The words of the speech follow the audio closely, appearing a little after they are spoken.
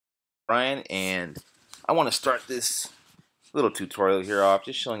Brian, and I want to start this little tutorial here off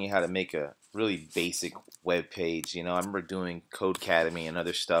just showing you how to make a really basic web page. I remember doing Codecademy and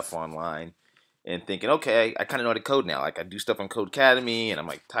other stuff online and thinking, okay, I kind of know how to code now. Like I do stuff on Codecademy and I'm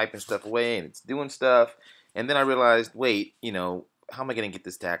like typing stuff away and it's doing stuff. And then I realized, wait, how am I going to get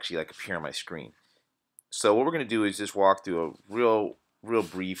this to actually like appear on my screen? So what we're going to do is just walk through a real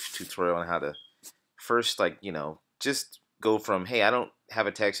brief tutorial on how to first, just go from, hey, I don't have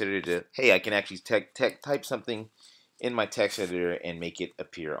a text editor to, hey, I can actually type something in my text editor and make it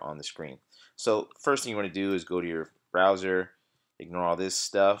appear on the screen. So first thing you want to do is go to your browser, ignore all this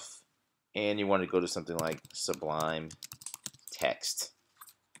stuff, and you want to go to something like Sublime Text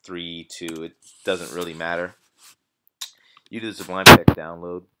 3, 2, it doesn't really matter. You do the Sublime Text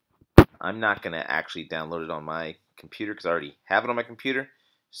download. I'm not going to actually download it on my computer because I already have it on my computer.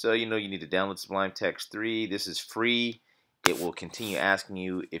 So you need to download Sublime Text 3. This is free. It will continue asking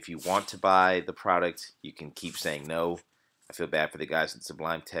you if you want to buy the product. You can keep saying no. I feel bad for the guys at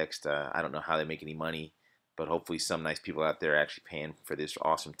Sublime Text. I don't know how they make any money, but hopefully some nice people out there are actually paying for this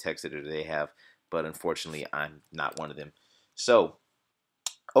awesome text editor they have. But unfortunately, I'm not one of them. So,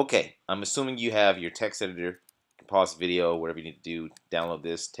 okay, I'm assuming you have your text editor. You can pause the video, whatever you need to do. Download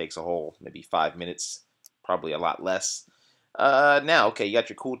this. Takes a whole maybe 5 minutes, probably a lot less. Now, okay, you got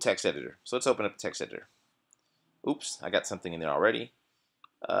your cool text editor. So let's open up the text editor. Oops, I got something in there already.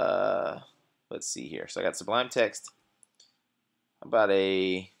 Let's see here. So I got Sublime Text. How about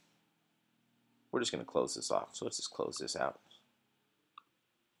we're just going to close this off. So let's just close this out.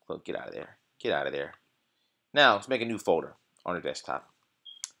 Get out of there. Get out of there. Now, let's make a new folder on our desktop.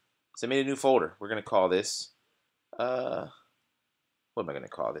 So I made a new folder. We're going to call this, what am I going to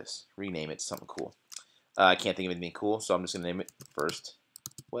call this? Rename it to something cool. I can't think of anything cool, so I'm just going to name it First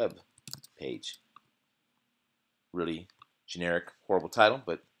Web Page. Really generic, horrible title,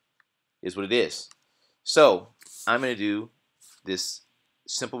 but is what it is. So I'm going to do this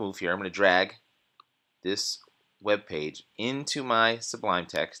simple move here. I'm going to drag this web page into my Sublime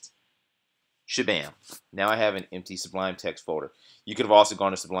Text. Shabam. Now I have an empty Sublime Text folder. You could have also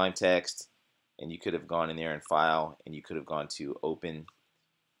gone to Sublime Text, and you could have gone in there and File, and you could have gone to Open,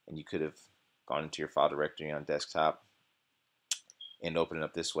 and you could have gone into your file directory on desktop and open it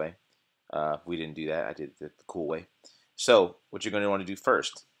up this way. We didn't do that. I did it the cool way. So what you're going to want to do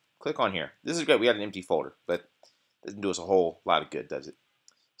first, click on here. This is great. We got an empty folder, but it doesn't do us a whole lot of good, does it?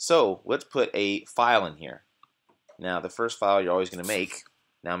 So let's put a file in here. Now the first file you're always going to make,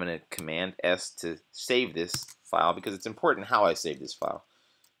 now I'm going to Command S to save this file because it's important how I save this file.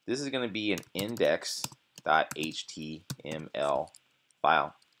 This is going to be an index.html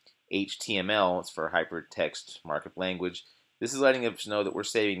file. HTML is for Hypertext Markup Language. This is letting us know that we're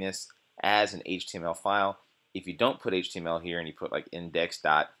saving this as an HTML file. If you don't put HTML here and you put like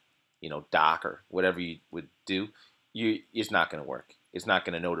index.doc or whatever you would do, it's not going to work. It's not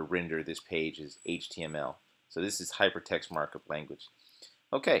going to know to render this page as HTML. So this is Hypertext Markup Language.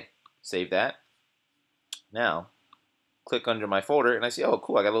 Okay, save that. Now, click under my folder and I see, oh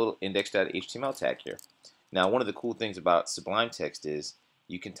cool, I got a little index.html tag here. Now one of the cool things about Sublime Text is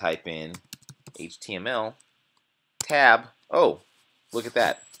you can type in HTML tab. Oh, look at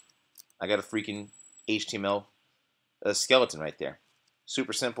that. I got a freaking HTML skeleton right there.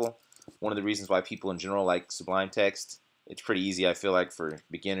 Super simple. One of the reasons why people in general like Sublime Text. It's pretty easy, I feel like, for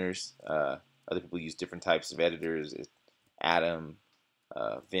beginners. Other people use different types of editors. Atom,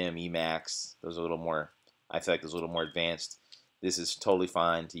 Vim, Emacs. Those are a little more, I feel like those are a little more advanced. This is totally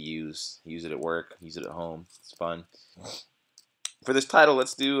fine to use. Use it at work. Use it at home. It's fun. For this title,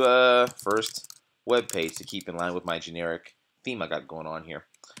 let's do First Web Page to keep in line with my generic theme I got going on here.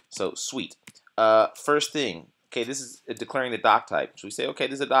 So, sweet. First thing, okay, this is declaring the doc type. So we say, okay,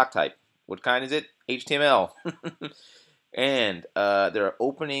 this is a doc type. What kind is it? HTML. And there are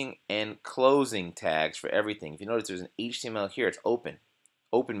opening and closing tags for everything. If you notice there's an HTML here, it's open.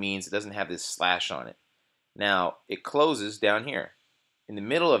 Open means it doesn't have this slash on it. Now, it closes down here. In the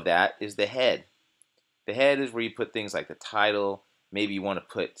middle of that is the head. The head is where you put things like the title. Maybe you want to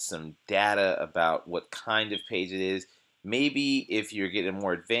put some data about what kind of page it is. Maybe if you're getting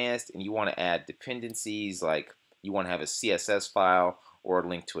more advanced and you want to add dependencies, like you want to have a CSS file or a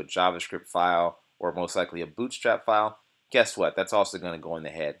link to a JavaScript file or most likely a Bootstrap file, guess what? That's also going to go in the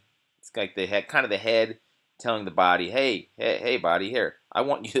head. It's like the head, kind of the head telling the body, hey body, here, I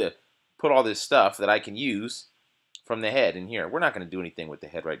want you to put all this stuff that I can use from the head in here. We're not going to do anything with the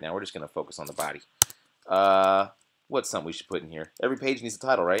head right now. We're just going to focus on the body. What's something we should put in here? Every page needs a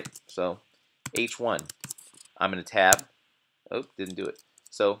title, right? So H1. I'm in a tab. Oh, didn't do it.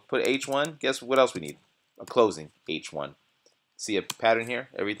 So put H1. Guess what else we need? A closing H1. See a pattern here?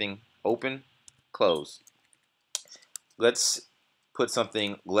 Everything Open, close. Let's put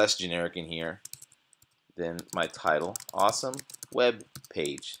something less generic in here than my title. Awesome web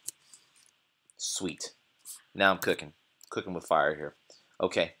page. Sweet. Now I'm cooking with fire here.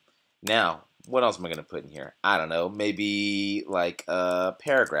 Okay, now what else am I gonna put in here? I don't know, maybe like a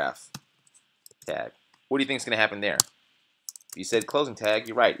paragraph tag. What do you think is gonna happen there? If you said closing tag,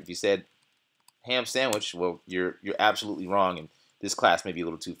 you're right. If you said ham sandwich, well, you're absolutely wrong, and this class may be a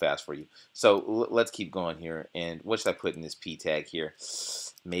little too fast for you. So let's keep going here. And what should I put in this p tag here?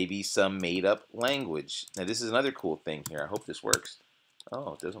 Maybe some made up language. Now this is another cool thing here. I hope this works.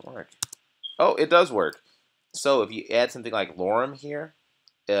 Oh, it doesn't work. Oh, it does work. So if you add something like lorem here,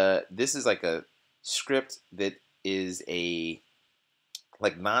 this is like a script that is a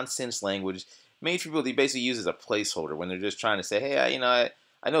like nonsense language made for people. They basically use as a placeholder when they're just trying to say, hey,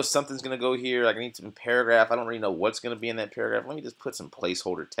 I know something's gonna go here. Like I need some paragraph. I don't really know what's gonna be in that paragraph. Let me just put some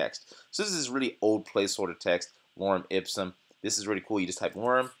placeholder text. So this is really old placeholder text. Lorem ipsum. This is really cool. You just type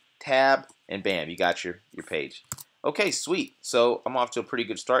lorem tab and bam, you got your page. Okay, sweet. So I'm off to a pretty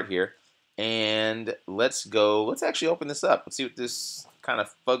good start here. And let's actually open this up. Let's see what this kind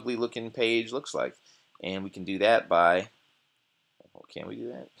of fugly looking page looks like. And we can do that by, oh, can we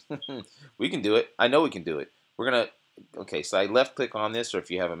do that? We can do it. I know we can do it. We're going to, okay, so I left click on this, or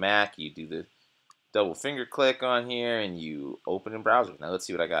if you have a Mac, you do the double finger click on here and you open in browser. Now let's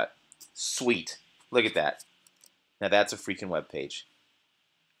see what I got. Sweet. Look at that. Now that's a freaking web page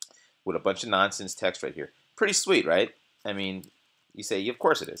with a bunch of nonsense text right here. Pretty sweet, right? I mean, you say, of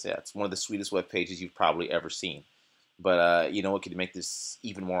course it is. Yeah, it's one of the sweetest web pages you've probably ever seen. But you know what could make this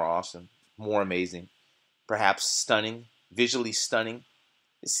even more awesome, more amazing, perhaps stunning, visually stunning?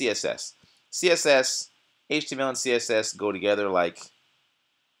 Is CSS. CSS, HTML and CSS go together like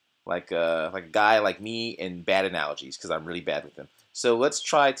a guy like me and bad analogies because I'm really bad with them. So let's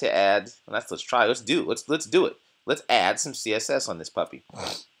try to add. Well, let's do it. Let's add some CSS on this puppy.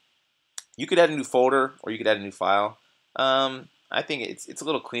 You could add a new folder or you could add a new file. I think it's a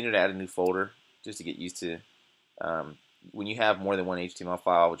little cleaner to add a new folder just to get used to when you have more than one HTML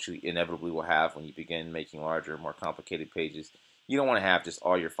file, which you inevitably will have when you begin making larger, more complicated pages. You don't want to have just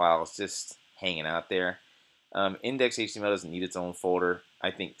all your files just hanging out there. Index.html doesn't need its own folder. I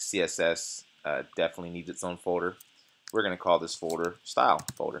think CSS definitely needs its own folder. We're going to call this folder style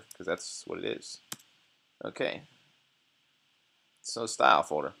folder because that's what it is. Okay. So style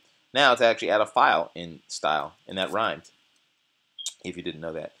folder. Now to actually add a file in style, and that rhymed, if you didn't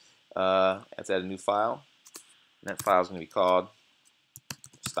know that. Let's add a new file, and that file is going to be called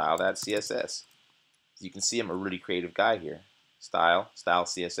style.css. As you can see, I'm a really creative guy here. Style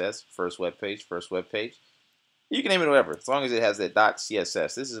CSS, first web page. You can name it whatever, as long as it has that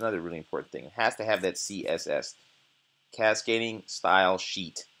 .css. This is another really important thing. It has to have that CSS. Cascading style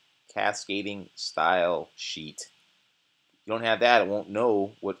sheet. Cascading style sheet. If you don't have that, it won't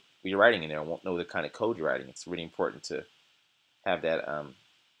know what you're writing in there. It won't know the kind of code you're writing. It's really important to have that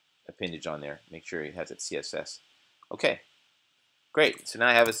appendage on there. Make sure it has its CSS. Okay, great. So now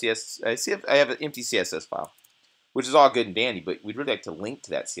I have I have an empty CSS file, which is all good and dandy, but we'd really like to link to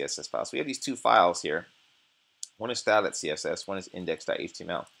that CSS file. So we have these two files here. One is style.css, one is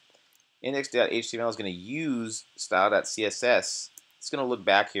index.html. Index.html is going to use style.css. It's going to look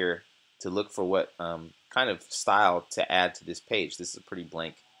back here to look for what kind of style to add to this page. This is a pretty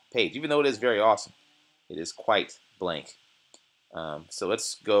blank page, even though it is very awesome. It is quite blank. So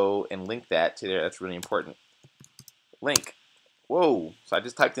let's go and link that to there. That's really important. Link. Whoa. So I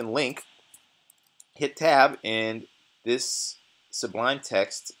just typed in link, hit tab, and this Sublime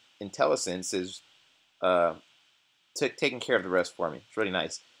text IntelliSense is taking care of the rest for me. It's really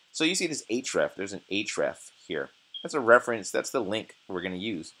nice. So you see this href. There's an href here. That's a reference. That's the link we're going to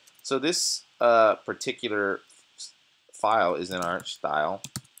use. So this particular file is in our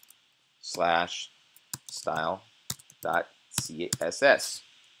style/style.css.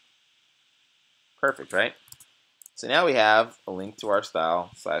 Perfect, right? So now we have a link to our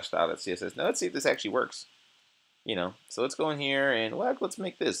style/style.css. Now let's see if this actually works. You know, so let's go in here and let's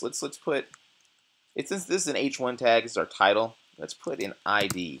make this. Let's put since this is an h1 tag, this is our title. Let's put an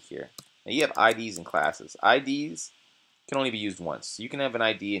ID here. Now you have IDs and classes. IDs can only be used once. So you can have an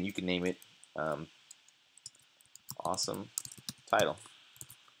ID and you can name it awesome title.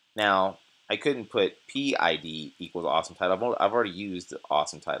 Now I couldn't put PID equals awesome title. I've already used the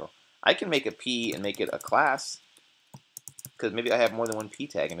awesome title. I can make a P and make it a class because maybe I have more than one P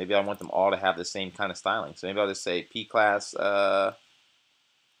tag and maybe I want them all to have the same kind of styling. So maybe I'll just say P class,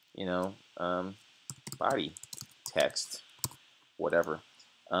 body text, whatever.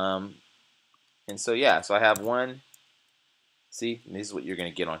 And so yeah, so I have one See, and this is what you're going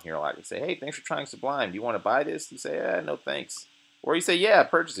to get on here a lot. You say, hey, thanks for trying Sublime. Do you want to buy this? You say, no thanks. Or you say, yeah,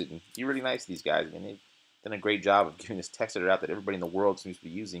 purchase it. And be really nice to these guys. And they've done a great job of giving this text editor out that everybody in the world seems to be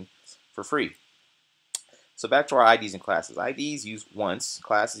using for free. So back to our IDs and classes. IDs use once.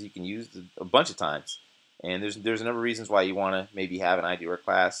 Classes you can use a bunch of times. And there's a number of reasons why you want to maybe have an ID or a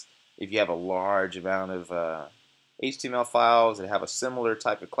class. If you have a large amount of HTML files that have a similar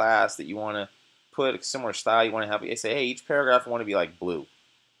type of class that you want to put a similar style, you want to have, you say, hey, each paragraph I want to be like blue.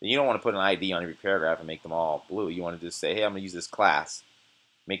 Then you don't want to put an ID on every paragraph and make them all blue. You want to just say, hey, I'm going to use this class.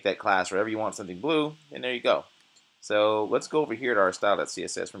 Make that class wherever you want something blue, and there you go. So let's go over here to our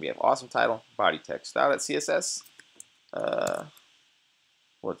style.css. We have awesome title, body text. Style.css.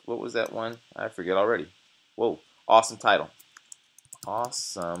 What was that one? I forget already. Whoa, awesome title.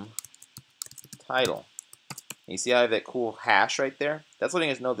 Awesome title. And you see I have that cool hash right there? That's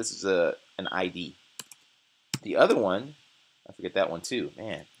letting us know this is an ID. The other one, I forget that one too.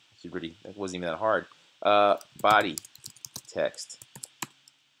 Man, that wasn't even that hard. Body text.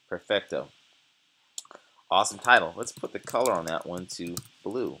 Perfecto. Awesome title. Let's put the color on that one to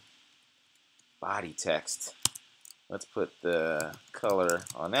blue. Body text. Let's put the color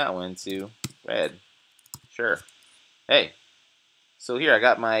on that one to red. Sure. Hey, so here I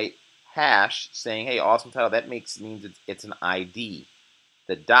got my hash saying, hey, awesome title. That means it's an ID.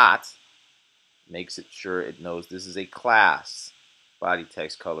 The dot makes it sure it knows this is a class. Body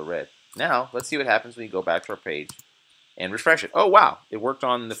text color red. Now, let's see what happens when you go back to our page and refresh it. Oh, wow. It worked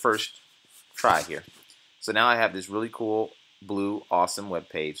on the first try here. So now I have this really cool blue, awesome web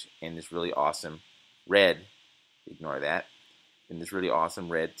page and this really awesome red, ignore that, and this really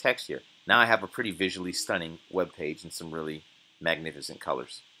awesome red text here. Now I have a pretty visually stunning web page and some really magnificent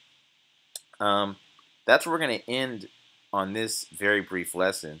colors. That's where we're going to end on this very brief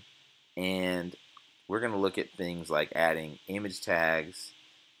lesson, and we're going to look at things like adding image tags,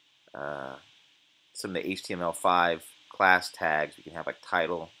 some of the HTML5 class tags. We can have like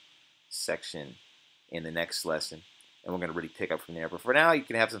title, section in the next lesson, and we're going to really pick up from there. But for now, you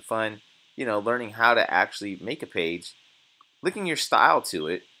can have some fun, learning how to actually make a page, linking your style to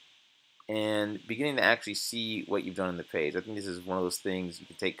it, and beginning to actually see what you've done in the page. I think this is one of those things you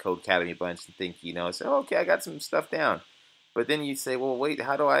can take Codecademy a bunch and think, say, oh, okay, I got some stuff down. But then you say, well, wait,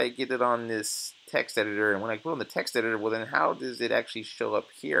 how do I get it on this text editor? And when I put it on the text editor, well, then how does it actually show up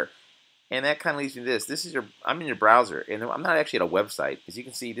here? And that kind of leads me to this. I'm in your browser, and I'm not actually at a website. As you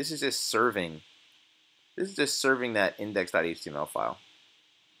can see, this is just serving that index.html file.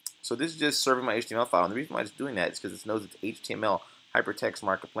 So this is just serving my HTML file, and the reason why it's doing that is because it knows it's HTML hypertext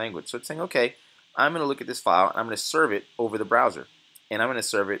markup language. So it's saying, okay, I'm going to look at this file, and I'm going to serve it over the browser, and I'm going to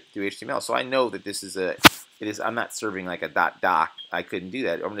serve it through HTML. So I know that I'm not serving like a .doc. I couldn't do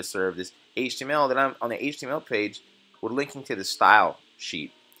that. I'm going to serve this HTML that I'm on the HTML page. We're linking to the style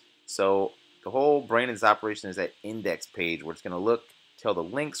sheet. So the whole brain of this operation is that index page where it's going to look, tell the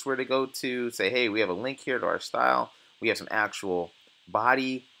links where to go to, say, hey, we have a link here to our style. We have some actual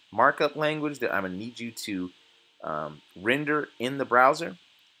body markup language that I'm going to need you to render in the browser.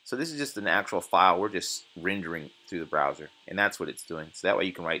 So this is just an actual file we're just rendering through the browser, and that's what it's doing. So that way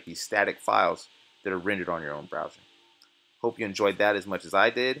you can write these static files that are rendered on your own browser. Hope you enjoyed that as much as I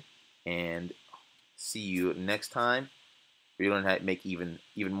did, and see you next time where you learn how to make even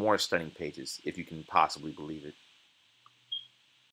more stunning pages, if you can possibly believe it.